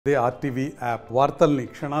అదే RTV app వార్తల్ని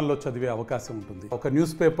క్షణాల్లో చదివే అవకాశం ఉంటుంది. ఒక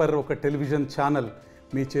న్యూస్ పేపర్, ఒక టెలివిజన్ ఛానల్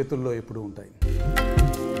మీ చేతుల్లో ఎప్పుడూ ఉంటాయి.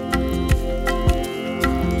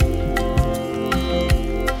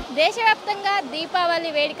 దేశవ్యాప్తంగా దీపావళి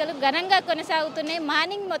వేడుకలు ఘనంగా కొనసాగుతున్నాయి.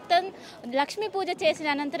 మార్నింగ్ మొత్తం లక్ష్మీ పూజ చేసిన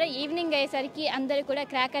అనంతరం ఈవినింగ్ అయ్యేసరికి అందరూ కూడా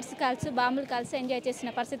క్రాకర్స్ కాల్చి బాంబులు కాల్చి ఎంజాయ్ చేసిన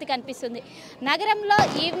పరిస్థితి కనిపిస్తుంది. నగరంలో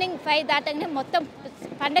ఈవినింగ్ 5 దాటగానే మొత్తం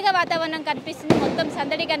పండగ వాతావరణం కనిపిస్తుంది. మొత్తం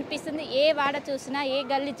సందడి కనిపిస్తుంది. ఏ వాడ చూసినా, ఏ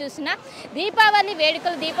గల్లీ చూసినా దీపావళి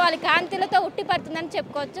వేడుకలు, దీపావళి కాంతిలతో ఉట్టిపడుతుందని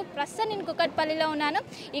చెప్పుకోవచ్చు. ప్రస్తుతం నేను కుకట్పల్లిలో ఉన్నాను.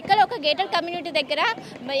 ఇక్కడ ఒక గేటెడ్ కమ్యూనిటీ దగ్గర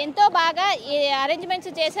ఎంతో బాగా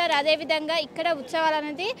అరేంజ్మెంట్స్ చేశారు. అదేవిధంగా ఇక్కడ ఉత్సవాలు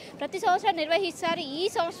అనేది ప్రతి సంవత్సరం నిర్వహిస్తారు. ఈ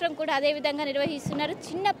సంవత్సరం కూడా అదేవిధంగా నిర్వహిస్తున్నారు.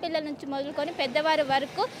 చిన్న పిల్లల నుంచి మొదలుకొని పెద్దవారి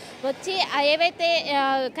వరకు వచ్చి ఏవైతే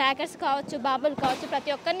క్రాకర్స్ కావచ్చు, బాంబులు కావచ్చు,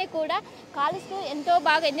 ప్రతి ఒక్కరిని కూడా కాలుస్తూ ఎంతో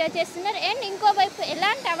బాగా ఎంజాయ్ చేస్తున్నారు. అండ్ ఇంకోవైపు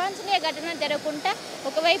ఎలాంటి అవాంఛనీయ ఘటన జరగకుండా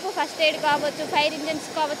ఒకవైపు ఫస్ట్ ఎయిడ్ కావచ్చు, ఫైర్ ఇంజన్స్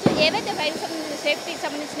కావచ్చు, ఏవైతే ఫైర్ సేఫ్టీకి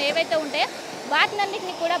సంబంధించిన ఏవైతే ఉంటాయో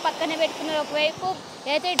వాటినన్నింటినీ కూడా పక్కన పెట్టుకున్నారు. ఒకవైపు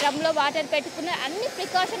ఏదైతే డ్రమ్లో వాటర్ పెట్టుకున్నారు. అన్ని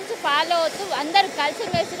ప్రికాషన్స్ ఫాలో అవుతూ అందరూ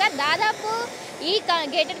కలిసిమెలిసిగా దాదాపు ఈ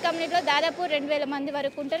గేటెడ్ కమ్యూనిటీలో దాదాపు 2000 మంది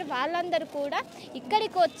వరకు ఉంటారు. వాళ్ళందరూ కూడా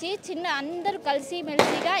ఇక్కడికి వచ్చి అందరూ కలిసి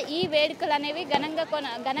మెలిసిగా ఈ వేడుకలు అనేవి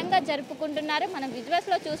ఘనంగా జరుపుకుంటున్నారు. మనం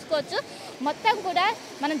విజువల్స్లో చూసుకోవచ్చు. మొత్తం కూడా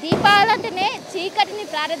మనం దీపావళి అంటేనే చీకటిని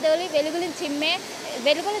ప్రారదోలి వెలుగులు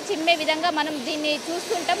చిమ్మే విధంగా మనం దీన్ని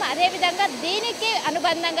చూస్తుంటాం. అదేవిధంగా దీనికి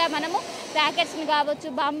అనుబంధంగా మనము ప్యాకెట్స్ని కావచ్చు,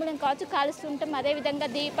 బాంబులను కావచ్చు కాలుస్తుంటాం. అదేవిధంగా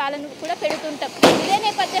దీపాలను కూడా పెడుతుంటాం. ఇదే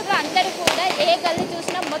నేపథ్యంలో అందరూ కూడా ఏ గల్లి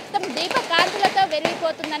చూసినా మొత్తం దీప కాంతులతో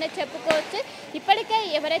వెలిగిపోతుందనే చెప్పుకోవచ్చు. ఇప్పటికే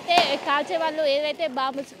ఎవరైతే కాల్చేవాళ్ళు, ఏవైతే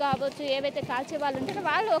బాంబుస్ కావచ్చు, ఏవైతే కాల్చేవాళ్ళు ఉంటారో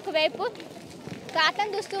వాళ్ళు ఒకవైపు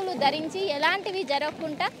కాటన్ దుస్తువులు ధరించి ఎలాంటివి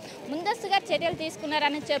జరగకుండా ముందస్తుగా చర్యలు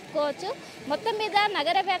తీసుకున్నారని చెప్పుకోవచ్చు. మొత్తం మీద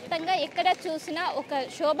నగర వ్యాప్తంగా ఎక్కడ చూసినా ఒక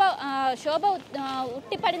శోభ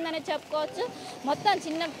ఉట్టిపడిందని చెప్పుకోవచ్చు. మొత్తం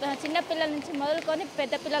చిన్న పిల్లల నుంచి మొదలుకొని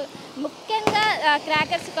పెద్ద పిల్లలు, ముఖ్యంగా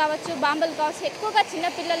క్రాకర్స్ కావచ్చు, బాంబులు కావచ్చు, ఎక్కువగా చిన్న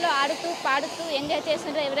పిల్లలు ఆడుతూ పాడుతూ ఎంజాయ్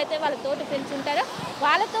చేస్తున్నారో ఎవరైతే వాళ్ళ తోటి ఫ్రెండ్స్ ఉంటారో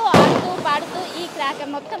వాళ్ళతో ఆడుతూ పాడుతూ ఈ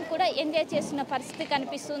క్రాకర్ మొత్తం కూడా ఎంజాయ్ చేస్తున్న పరిస్థితి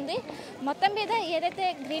కనిపిస్తుంది. మొత్తం మీద ఏదైతే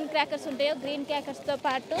గ్రీన్ క్రాకర్స్ ఉంటాయో గ్రీన్ క్రాకర్స్తో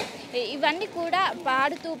పాటు ఇవన్నీ కూడా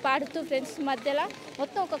పాడుతూ ఫ్రెండ్స్ మధ్యలో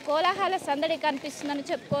మొత్తం ఒక కోలాహల సందడి కనిపిస్తుందని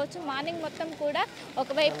చెప్పుకోవచ్చు. మార్నింగ్ మొత్తం కూడా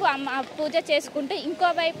ఒకవైపు పూజ చేసుకుంటూ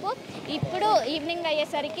ఇంకోవైపు ఇప్పుడు ఈవినింగ్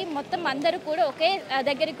అయ్యేసరికి మొత్తం అందరూ కూడా ఒకే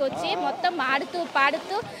దగ్గరికి వచ్చి మొత్తం ఆడుతూ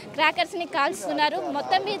పాడుతూ క్రాకర్స్ని కాల్స్తున్నారు.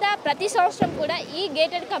 మొత్తం మీద ప్రతి సంవత్సరం కూడా ఈ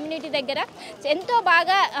గేటెడ్ కమ్యూనిటీ దగ్గర ఎంతో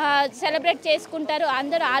బాగా సెలబ్రేట్ చేసుకుంటారు.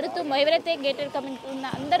 అందరూ ఆడుతూ, ఎవరైతే గేటెడ్ కమ్యూనిటీ ఉన్న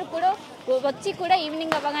అందరూ కూడా వచ్చి కూడా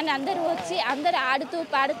ఈవినింగ్ అవ్వగానే అందరూ వచ్చి అందరూ ఆడుతూ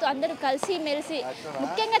పాడుతూ అందరూ కలిసి మెలిసి,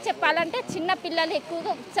 ముఖ్యంగా చెప్పాలంటే చిన్న పిల్లలు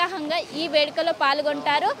ఎక్కువగా ఉత్సాహంగా ఈ వేడుకలో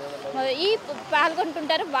పాల్గొంటుంటారు.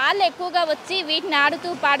 వాళ్ళు ఎక్కువగా వచ్చి వీటిని ఆడుతూ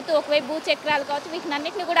పాడుతూ ఒకవైపు భూచక్రాలు కావచ్చు వీటిని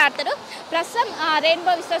అన్నింటినీ కూడా ఆడతారు. ప్రస్తుతం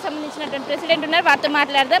రెయిన్బో విస్టాకి సంబంధించినటువంటి ప్రెసిడెంట్ ఉన్నారు, వారితో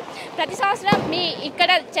మాట్లాడదాం. ప్రతి సంవత్సరం మీ ఇక్కడ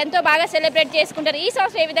ఎంతో బాగా సెలబ్రేట్ చేసుకుంటారు. ఈ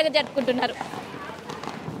సంవత్సరం ఏ విధంగా జరుపుకుంటున్నారు?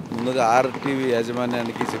 ముందుగా RTV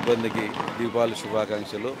యాజమాన్యానికి, సిబ్బందికి దీపావళి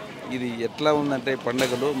శుభాకాంక్షలు. ఇది ఎట్లా ఉందంటే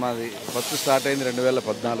పండుగలు మాది ఫస్ట్ స్టార్ట్ అయింది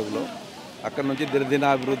 2014లో. అక్కడ నుంచి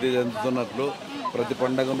దినదినాభివృద్ధి చెందుతున్నట్లు ప్రతి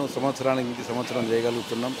పండుగను సంవత్సరానికి సంవత్సరం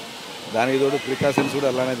చేయగలుగుతున్నాం. దానికి తోడు ప్రికాషన్స్ కూడా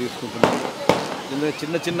అలానే తీసుకుంటున్నాం.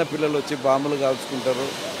 చిన్న చిన్న పిల్లలు వచ్చి బాంబులు కాల్చుకుంటారు.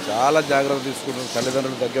 చాలా జాగ్రత్త తీసుకుంటారు.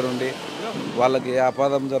 తల్లిదండ్రుల దగ్గర ఉండి వాళ్ళకి ఏ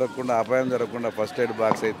అపాయం జరగకుండా ఫస్ట్ ఎయిడ్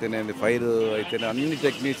బాక్స్ అయితేనేది, ఫైర్ అయితేనే అన్ని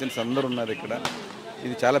టెక్నీషియన్స్ అందరూ ఉన్నారు ఇక్కడ.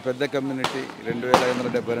 ఇది చాలా పెద్ద కమ్యూనిటీ.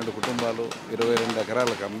 2572 కుటుంబాలు, 22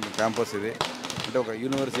 ఎకరాల క్యాంపస్ ఇది. అంటే ఒక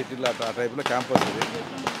యూనివర్సిటీలో ఆ టైప్లో క్యాంపస్ ఇది.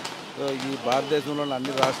 సో ఈ భారతదేశంలో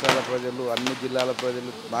అన్ని రాష్ట్రాల ప్రజలు, అన్ని జిల్లాల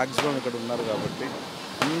ప్రజలు మ్యాక్సిమం ఇక్కడ ఉన్నారు కాబట్టి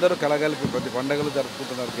అందరూ కలగలిపి ప్రతి పండుగలు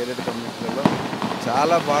జరుపుకుంటున్నారు. గేటెడ్ కమ్యూనిటీలలో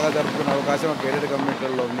చాలా బాగా జరుపుకునే అవకాశం గేటెడ్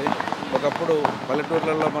కమ్యూనిటీలలో ఉంది. ఒకప్పుడు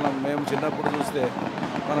పల్లెటూర్లలో మేము చిన్నప్పుడు చూస్తే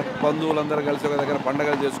మన బంధువులందరూ కలిసి ఒక దగ్గర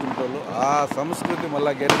పండుగలు చేసుకుంటూ ఆ సంస్కృతి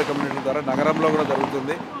మళ్ళీ గేటెడ్ కమ్యూనిటీ ద్వారా నగరంలో కూడా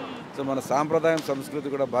జరుగుతుంది. సో మన సాంప్రదాయం, సంస్కృతి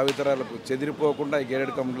కూడా భావితరాలకు చెదిరిపోకుండా ఈ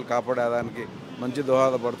గేటెడ్ కమ్యూనిటీలు కాపాడేదానికి మంచి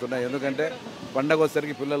దోహదపడుతున్నాయి. ఎందుకంటే పండగ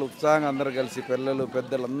వచ్చేసరికి పిల్లలు ఉత్సాహంగా అందరూ కలిసి, పిల్లలు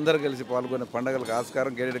పెద్దలు అందరూ కలిసి పాల్గొనే పండుగలకు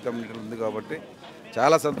ఆస్కారం గేటెడ్ కమ్యూనిటీలు ఉంది కాబట్టి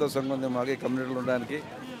చాలా సంతోషంగా ఉంది మాకు ఈ కమ్యూనిటీలు ఉండడానికి.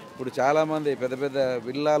 ఇప్పుడు చాలామంది పెద్ద పెద్ద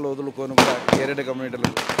విల్లాలు వదులుకొని కూడా గేటెడ్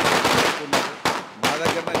కమ్యూనిటీలు మా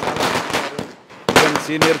దగ్గర చాలా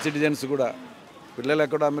సీనియర్ సిటిజన్స్ కూడా, పిల్లలు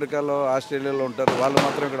ఎక్కడో అమెరికాలో, ఆస్ట్రేలియాలో ఉంటారు, వాళ్ళు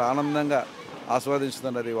మాత్రం ఇక్కడ ఆనందంగా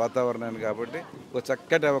ఆస్వాదిస్తున్నారు ఈ వాతావరణాన్ని. కాబట్టి ఒక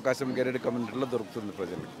చక్కటి అవకాశం గేటెడ్ కమ్యూనిటీలో దొరుకుతుంది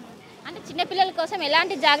ప్రజలకు. అంటే చిన్నపిల్లల కోసం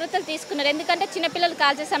ఎలాంటి జాగ్రత్తలు తీసుకున్నారు? ఎందుకంటే చిన్నపిల్లలు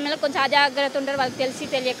కాల్చే సమయంలో కొంచెం అజాగ్రత్త ఉంటారు, వాళ్ళకి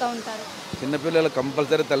తెలియక ఉంటారు. చిన్నపిల్లలు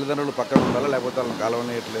కంపల్సరీ తల్లిదండ్రులు పక్కన ఉండాలి, లేకపోతే వాళ్ళని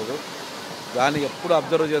కాలవనేయట్లేదు. దాన్ని ఎప్పుడు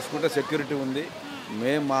అబ్జర్వ్ చేసుకుంటే సెక్యూరిటీ ఉంది.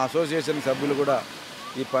 మేము మా అసోసియేషన్ సభ్యులు కూడా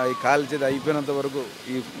ఈ కాల్చేది అయిపోయినంత వరకు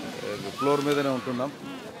ఈ ఫ్లోర్ మీదనే ఉంటున్నాం.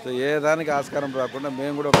 సో ఏ దానికి ఆస్కారం రాకుండా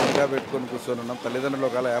మేము కూడా ఒక నిఘా పెట్టుకొని కూర్చొని ఉన్నాం. తల్లిదండ్రులు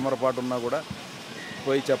ఒకవేళ ఏమరపాటు ఉన్నా కూడా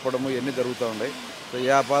పోయి చెప్పడము ఇవన్నీ జరుగుతూ ఉన్నాయి. సో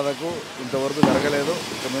ఏ ఆపాదకు ఇంతవరకు జరగలేదు,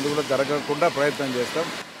 ఇక ముందు కూడా జరగకుండా ప్రయత్నం చేస్తాం.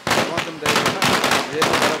 భగవంతుని దయవల్ల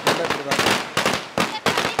ఏది జరగకుండా ఇప్పుడు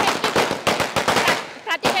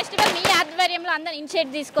ప్రతి ఫెస్టివల్ మీ ఆధ్వర్యంలో అందరు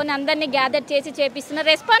ఇనిషియేట్ తీసుకొని అందరినీ గ్యాదర్ చేసి చేపిస్తున్న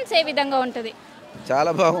రెస్పాన్స్ ఏ విధంగా ఉంటుంది?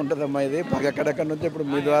 చాలా బాగుంటుందమ్మా. ఇది ఎక్కడెక్కడ నుంచి ఇప్పుడు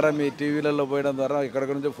మీ ద్వారా మీ టీవీలలో పోయడం ద్వారా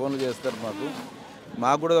ఎక్కడెక్కడ నుంచో ఫోన్లు చేస్తారు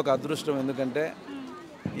మాకు కూడా ఒక అదృష్టం. ఎందుకంటే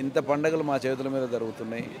ఇంత పండుగలు మా చేతుల మీద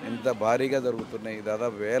జరుగుతున్నాయి, ఇంత భారీగా జరుగుతున్నాయి.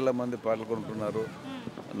 దాదాపు వేల మంది పాల్గొంటున్నారు.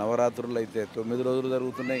 నవరాత్రులు అయితే 9 రోజులు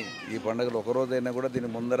జరుగుతున్నాయి. ఈ పండుగలు ఒక రోజైనా కూడా దీని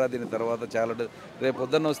ముందర దీని తర్వాత చాలా రేపు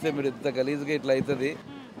పొద్దున్న వస్తే మీరు ఇంత గలీజ్గా ఇట్లా అవుతుంది.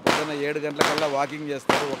 పొద్దున్న 7 గంటలకల్లా వాకింగ్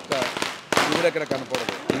చేస్తారు, ఒక్క ఊరు ఎక్కడ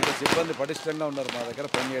కనపడదు. ఇంత సిబ్బంది పటిష్టంగా ఉన్నారు మా దగ్గర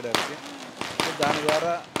పనిచేయడానికి. దాని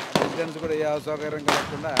ద్వారా రెసిడెంట్స్ కూడా ఏ అసౌకర్యం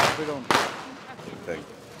కలగకుండా హ్యాపీగా ఉంటుంది. Thank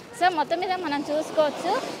you. సో మొత్తం మీద మనం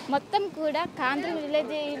చూసుకోవచ్చు, మొత్తం కూడా కాంతులు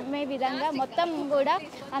విలేజ్ విధంగా మొత్తం కూడా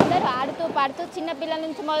అందరూ ఆడుతూ పాడుతూ చిన్నపిల్లల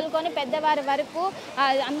నుంచి మొదలుకొని పెద్దవారి వరకు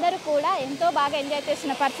అందరూ కూడా ఎంతో బాగా ఎంజాయ్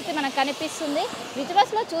చేస్తున్న పరిస్థితి మనకు కనిపిస్తుంది.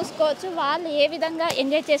 విజువల్స్లో చూసుకోవచ్చు వాళ్ళు ఏ విధంగా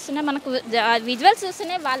ఎంజాయ్ చేస్తున్నా, మనకు విజువల్స్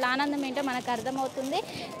చూస్తేనే వాళ్ళ ఆనందం ఏంటో మనకు అర్థమవుతుంది.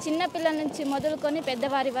 చిన్నపిల్లల నుంచి మొదలుకొని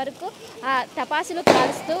పెద్దవారి వరకు టపాసులు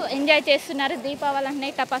కాలుస్తూ ఎంజాయ్ చేస్తున్నారు. దీపావళి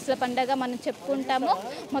అంటే టపాసుల పండుగ మనం చెప్పుకుంటాము.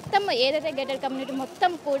 మొత్తం ఏదైతే గేటెడ్ కమ్యూనిటీ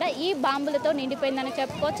మొత్తం కూడా ఈ బాంబులతో నిండిపోయిందని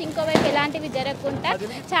చెప్పుకోవచ్చు. ఇంకోవైపు ఎలాంటివి జరగకుండా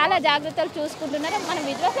చాలా జాగ్రత్తలు చూసుకుంటున్నారు. మనం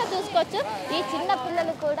విజువల్స్లో చూసుకోవచ్చు. ఈ చిన్న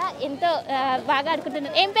పిల్లలు కూడా ఎంతో బాగా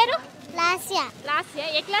ఆడుకుంటున్నారు. ఏం పేరు? లాస్యా. లాస్యా.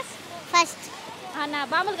 ఏ క్లాస్? ఫస్ట్. నా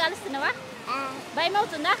బాంబులు కాలుస్తున్నావా? భయం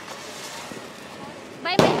అవుతుందా?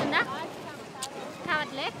 భయం అవుతుందా?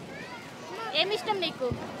 కావట్లే. ఏమి ఇష్టం నీకు?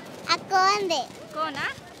 కోనా?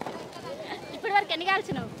 ఇప్పటి వరకు ఎన్ని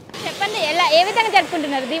కాల్చినావు? చెప్పండి, ఏ విధంగా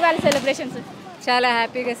జరుపుకుంటున్నారు దీపావళి సెలబ్రేషన్స్? చాలా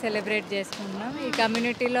హ్యాపీగా సెలబ్రేట్ చేసుకుంటున్నాం. ఈ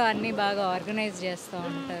కమ్యూనిటీలో అన్నీ బాగా ఆర్గనైజ్ చేస్తూ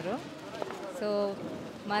ఉంటారు. సో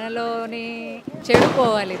మనలోని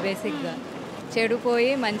చెడిపోవాలి, బేసిక్గా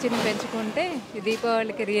చెడిపోయి మంచిని పెంచుకుంటే ఈ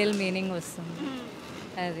దీపావళికి రియల్ మీనింగ్ వస్తుంది.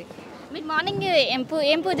 అది మీరు మార్నింగ్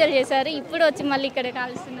ఏం పూజలు చేశారు? ఇప్పుడు వచ్చి మళ్ళీ ఇక్కడ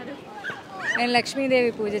కాలుస్తున్నారు. నేను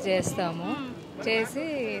లక్ష్మీదేవి పూజ చేస్తాము. చేసి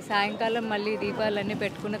సాయంకాలం మళ్ళీ దీపాలన్నీ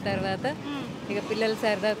పెట్టుకున్న తర్వాత ఇక పిల్లల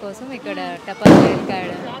సరదా కోసం ఇక్కడ టపాసులు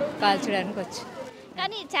కాల్చడానికి వచ్చి.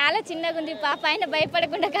 కానీ చాలా చిన్నగా ఉంది పాప, అయినా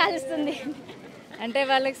భయపడకుండా కాలుస్తుంది. అంటే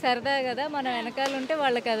వాళ్ళకి సరదా కదా, మనం వెనకాల ఉంటే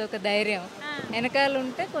వాళ్ళకి అదొక ధైర్యం. వెనకాల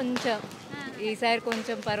ఉంటే కొంచెం ఈసారి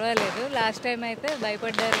కొంచెం పర్వాలేదు. లాస్ట్ టైం అయితే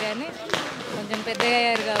భయపడ్డారు, కానీ కొంచెం పెద్దగా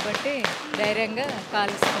అయ్యారు కాబట్టి ధైర్యంగా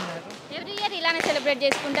కాలుస్తున్నారు. ఎవ్రీ ఇయర్ ఇలానే సెలబ్రేట్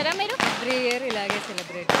చేసుకుంటారా మీరు? ఎవ్రీ ఇయర్ ఇలాగే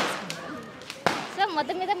సెలబ్రేట్ చేసుకుంటారు. సో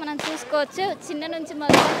మొత్తం మీద మనం చూసుకోవచ్చు, చిన్న నుంచి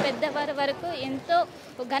మొదలు పెద్దవారి వరకు ఎంతో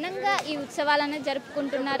ఘనంగా ఈ ఉత్సవాలను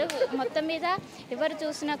జరుపుకుంటున్నారు. మొత్తం మీద ఎవరు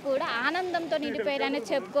చూసినా కూడా ఆనందంతో నిండిపోయారని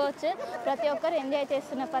చెప్పుకోవచ్చు. ప్రతి ఒక్కరు ఎంజాయ్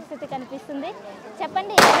చేస్తున్న పరిస్థితి కనిపిస్తుంది.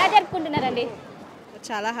 చెప్పండి, ఎలా జరుపుకుంటున్నారండి?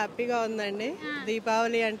 చాలా హ్యాపీగా ఉందండి.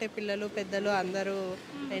 దీపావళి అంటే పిల్లలు పెద్దలు అందరూ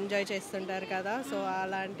ఎంజాయ్ చేస్తుంటారు కదా. సో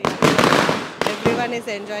అలాంటి everyone is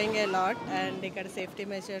enjoying a lot. And ఇక్కడ సేఫ్టీ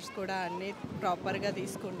మెజర్స్ కూడా అన్నీ ప్రాపర్గా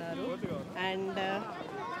తీసుకున్నారు. And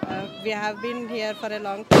we have been here for a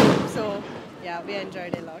long time. So yeah, we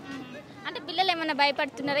enjoyed a lot. అంటే పిల్లలు ఏమైనా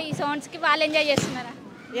భయపడుతున్నారా ఈ సౌండ్స్కి? వాళ్ళు ఎంజాయ్ చేస్తున్నారా?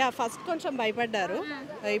 యా, ఫస్ట్ కొంచెం భయపడ్డారు.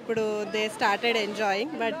 ఇప్పుడు దే స్టార్టెడ్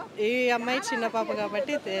ఎంజాయింగ్. బట్ ఈ అమ్మాయి చిన్న పాప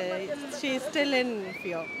కాబట్టి షీ స్టిల్ ఇన్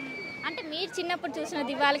ఫియర్. అంటే మీరు చిన్నప్పుడు చూసిన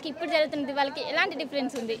దివాళికి ఇప్పుడు జరుగుతున్న దివాళికి ఎలాంటి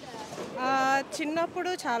డిఫరెన్స్ ఉంది? చిన్నప్పుడు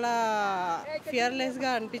చాలా ఫియర్లెస్గా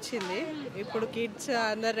అనిపించింది. ఇప్పుడు కిడ్స్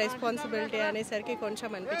అందరు రెస్పాన్సిబిలిటీ అనేసరికి కొంచెం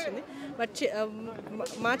అనిపించింది. బట్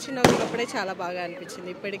మా చిన్నప్పుడే చాలా బాగా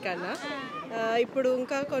అనిపించింది ఇప్పటికన్నా. ఇప్పుడు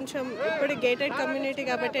ఇంకా కొంచెం ఇప్పుడు గేటెడ్ కమ్యూనిటీ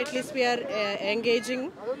కాబట్టి at least we are engaging.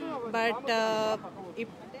 But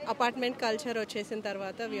apartment culture వచ్చేసిన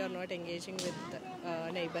తర్వాత we are not engaging with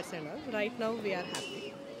neighbours and all. Right now we are happy.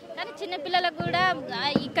 కానీ చిన్నపిల్లలకు కూడా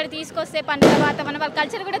ఇక్కడ తీసుకొస్తే పండుగ వాతావరణం వాళ్ళ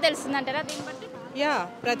కల్చర్ కూడా తెలుస్తుంది అంటారా దీన్ని బట్టి? యా,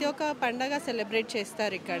 ప్రతి ఒక్క పండగ సెలబ్రేట్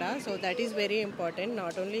చేస్తారు ఇక్కడ. So that is very important.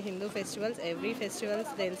 Not only Hindu festivals, every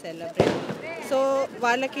festivals they will celebrate. So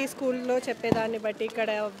వాళ్ళకి స్కూల్లో చెప్పేదాన్ని బట్టి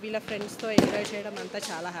ఇక్కడ వీళ్ళ ఫ్రెండ్స్తో ఎంజాయ్ చేయడం అంతా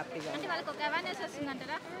చాలా హ్యాపీగా.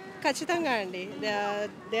 ఖచ్చితంగా అండి.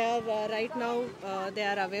 They are right now they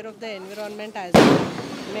are aware of the environment as well.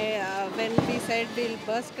 When we said will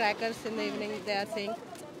burst crackers in the evening, they are saying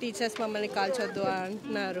teachers మమ్మల్ని కాల్చొద్దు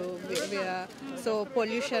అంటున్నారు. సో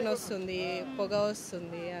పొల్యూషన్ వస్తుంది, పొగ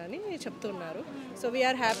వస్తుంది అని చెప్తున్నారు. So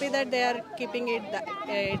we are happy that they are keeping it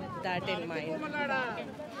that in mind.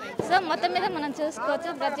 So మొత్తం మీద మనం చూసుకోవచ్చు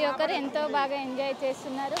ప్రతి ఒక్కరు ఎంతో బాగా ఎంజాయ్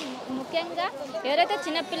చేస్తున్నారు. ముఖ్యంగా ఎవరైతే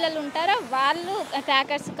చిన్నపిల్లలు ఉంటారో వాళ్ళు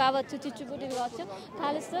క్రాకర్స్ కావచ్చు, చిచ్చుబుడ్డీలు కావచ్చు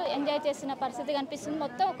కాలుస్తూ ఎంజాయ్ చేస్తున్న పరిస్థితి కనిపిస్తుంది.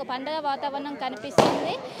 మొత్తం ఒక పండగ వాతావరణం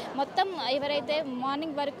కనిపిస్తుంది. మొత్తం ఎవరైతే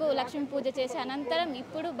మార్నింగ్ వరకు లక్ష్మీ పూజ చేసి అనంతరం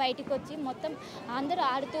ఇప్పుడు బయటికి వచ్చి మొత్తం అందరూ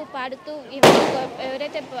ఆడుతూ పాడుతూ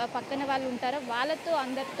ఎవరైతే పక్కన వాళ్ళు ఉంటారో వాళ్ళతో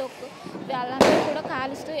అందరితో వాళ్ళందరూ కూడా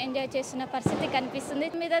కాలుస్తూ ఎంజాయ్ చేస్తున్న పరిస్థితి కనిపిస్తుంది.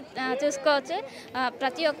 మీద చూసుకోవచ్చు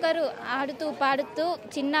ప్రతి ఒక్కరు ఆడుతూ పాడుతూ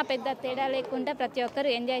చిన్న పెద్ద తేడా లేకుండా ప్రతి ఒక్కరు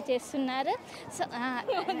ఎంజాయ్ చేస్తున్నారు. సో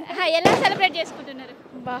ఎలా సెలబ్రేట్ చేసుకుంటున్నారు?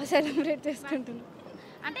 బాగా సెలబ్రేట్ చేసుకుంటున్నాం.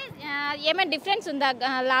 అంటే ఏమైనా డిఫరెన్స్ ఉందా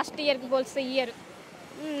లాస్ట్ ఇయర్కి పోలిస్తే ఈ ఇయర్?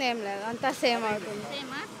 ఏం లేదు, అంతా సేమ్ అవుతుంది.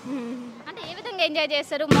 సేమా? అంటే ఏ విధంగా ఎంజాయ్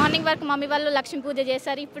చేస్తారు? మార్నింగ్ వరకు మమ్మీ వాళ్ళు లక్ష్మీ పూజ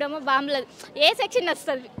చేస్తారు, ఇప్పుడేమో బాంబులు. ఏ సెక్షన్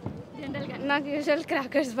వస్తుంది జనరల్గా? నాకు యూజువల్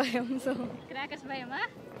క్రాకర్స్ భయం. సో క్రాకర్స్ భయమా?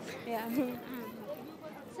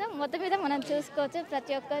 సో మొత్తం మీద మనం చూసుకోవచ్చు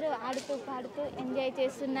ప్రతి ఒక్కరు ఆడుతూ పాడుతూ ఎంజాయ్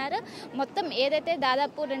చేస్తున్నారు. మొత్తం ఏదైతే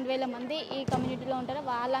దాదాపు 2000 మంది ఈ కమ్యూనిటీలో ఉంటారో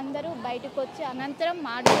వాళ్ళందరూ బయటకు వచ్చి అనంతరం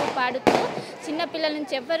ఆడుతూ పాడుతూ చిన్నపిల్లల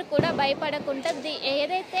నుంచి ఎవ్వరు కూడా భయపడకుండా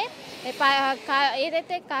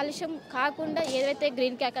ఏదైతే కాలుష్యం కాకుండా ఏదైతే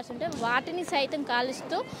గ్రీన్ క్రాకర్స్ ఉంటాయో వాటిని సైతం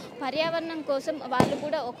కాలుస్తూ పర్యావరణం కోసం వాళ్ళు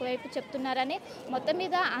కూడా ఒకవైపు చెప్తున్నారని మొత్తం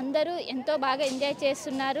మీద అందరూ ఎంతో బాగా ఎంజాయ్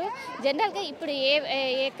చేస్తున్నారు. జనరల్గా ఇప్పుడు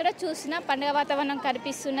ఎక్కడ చూసినా పండుగ వాతావరణం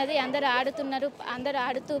కనిపిస్తున్నది. అందరూ ఆడుతున్నారు, అందరూ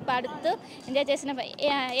ఆడుతూ పాడుతూ ఎంజాయ్ చేసిన.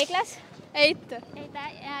 ఏ క్లాస్? 8th.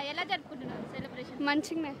 ఎలా జరుపుకుంటున్నారు సెలబ్రేషన్?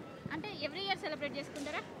 మంచిగానే. అంటే ఎవ్రీ ఇయర్ సెలబ్రేట్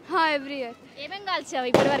చేసుకుంటారా? Every year. ఏమేమి కాల్చావు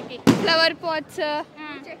ఇప్పటివరకు? ఫ్లవర్ పాట్స్,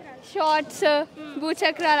 షార్ట్స్,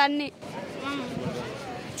 భూచక్రాలు అన్నీ,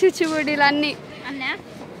 చిచ్చుబుడ్డీలు అన్నీ. అన్నా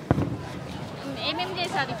ఏమేమి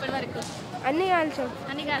చేశారు ఇప్పటివరకు? అన్నీ కాల్చాం.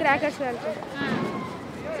 అన్ని క్రాకర్స్ కాల్చాం.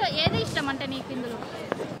 సో ఏది ఇష్టం అంటే నీకు ఇందులో?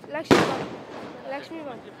 లక్ష్మీ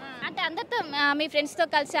అంటే అందరితో మీ ఫ్రెండ్స్తో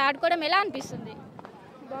కలిసి ఆడుకోవడం ఎలా అనిపిస్తుంది?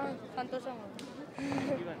 సంతోషంగా.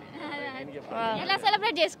 ఎలా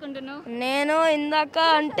సెలబ్రేట్ చేసుకుంటున్నావు? నేను ఇందాక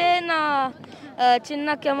అంటే నా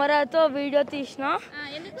చిన్న కెమెరాతో వీడియో తీసిన,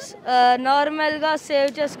 నార్మల్గా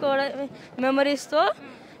సేవ్ చేసుకోవడం మెమరీస్తో.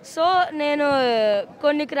 సో నేను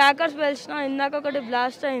కొన్ని క్రాకర్స్ పేల్చిన, ఇందాక ఒకటి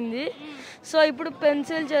బ్లాస్ట్ అయింది. సో ఇప్పుడు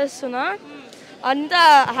పెన్సిల్ చేస్తున్నా, అంతా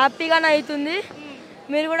హ్యాపీగానే అవుతుంది.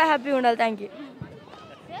 మీరు కూడా హ్యాపీగా ఉండాలి. Thank you.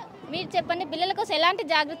 మీరు చెప్పండి, పిల్లల కోసం ఎలాంటి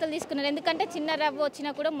జాగ్రత్తలు తీసుకున్నారు? ఎందుకంటే చిన్న రవ్వ వచ్చినా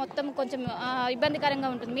కూడా మొత్తం కొంచెం ఇబ్బందికరంగా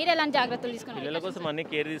ఉంటుంది. మీరు ఎలాంటి జాగ్రత్తలు తీసుకున్నారు? పిల్లల కోసం అన్ని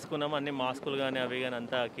కేర్ తీసుకున్నాము, అన్ని మాస్కులు కానీ అవి కానీ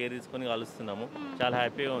అంతా కేర్ తీసుకొని కలుస్తున్నాము. చాలా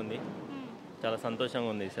హ్యాపీగా ఉంది, చాలా సంతోషంగా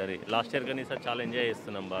ఉంది ఈసారి. లాస్ట్ ఇయర్ కానీ ఈసారి చాలా ఎంజాయ్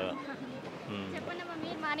చేస్తున్నాం బాగా. చెప్పండి,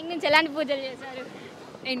 మీరు మార్నింగ్ నుంచి ఎలాంటి పూజలు చేశారు?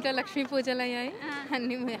 ఇంట్లో లక్ష్మీ పూజలు అయ్యాయి,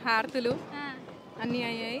 అన్ని హారతులు అన్నీ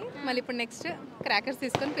అయ్యాయి. మళ్ళీ ఇప్పుడు నెక్స్ట్ క్రాకర్స్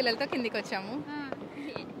తీసుకొని పిల్లలతో కిందికి వచ్చాము.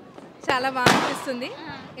 చాలా బాగా అనిపిస్తుంది.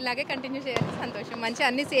 ఇలాగే కంటిన్యూ చేయాలి. సంతోషం. మంచి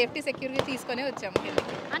అన్ని సేఫ్టీ సెక్యూరిటీ తీసుకొని వచ్చాము.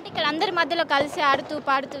 అంటే ఇక్కడ అందరి మధ్యలో కలిసి ఆడుతూ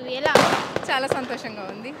పాడుతూ ఎలా? చాలా సంతోషంగా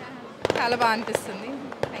ఉంది, చాలా బాగా అనిపిస్తుంది.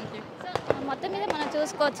 Thank you. మొత్తం మీద మనం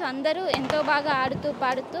చూసుకోవచ్చు అందరూ ఎంతో బాగా ఆడుతూ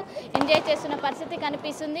పాడుతూ ఎంజాయ్ చేస్తున్న పరిస్థితి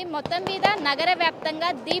కనిపిస్తుంది. మొత్తం మీద నగర వ్యాప్తంగా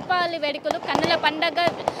దీపావళి వేడుకలు కన్నుల పండగ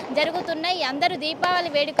జరుగుతున్నాయి. అందరూ దీపావళి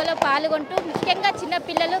వేడుకలో పాల్గొంటూ ముఖ్యంగా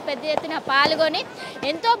చిన్నపిల్లలు పెద్ద ఎత్తున పాల్గొని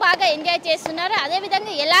ఎంతో బాగా ఎంజాయ్ చేస్తున్నారు.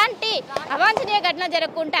 అదేవిధంగా ఎలాంటి అవాంఛనీయ ఘటన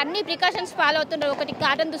జరగకుండా అన్ని ప్రికాషన్స్ ఫాలో అవుతున్నారు. ఒకటి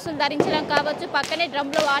కాటన్ దుస్తులు ధరించడం కావచ్చు, పక్కనే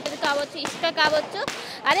డ్రమ్లో వాటర్ కావచ్చు, ఇసుక కావచ్చు,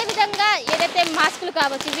 అదేవిధంగా ఏదైతే మాస్కులు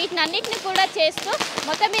కావచ్చు, వీటిని అన్నింటినీ కూడా చేస్తూ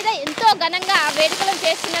మొత్తం మీద ఎంతో ఘనంగా ఆ వేడుకలను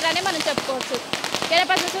చేస్తున్నారని మనం చెప్పుకోవచ్చు.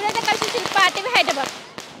 RTV Hyderabad.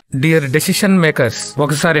 Dear decision makers,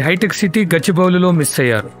 ఒకసారి హైటెక్ సిటీ గచ్చిబౌలిలో మిస్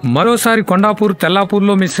అయ్యారు, మరోసారి కొండాపూర్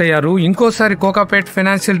తెల్లాపూర్లో మిస్ అయ్యారు, ఇంకోసారి కోకాపేట్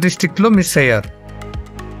ఫైనాన్షియల్ డిస్ట్రిక్ట్ లో మిస్ అయ్యారు.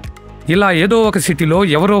 ఇలా ఏదో ఒక సిటీలో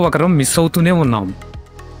ఎవరో ఒకరం మిస్ అవుతూనే ఉన్నాం.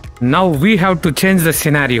 Now we have to change the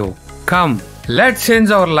scenario. Come, let's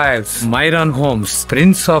change our lifes. మైరాన్ homes,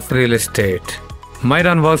 prince of real estate.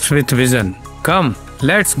 Myron works with vision. Come,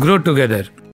 let's grow together.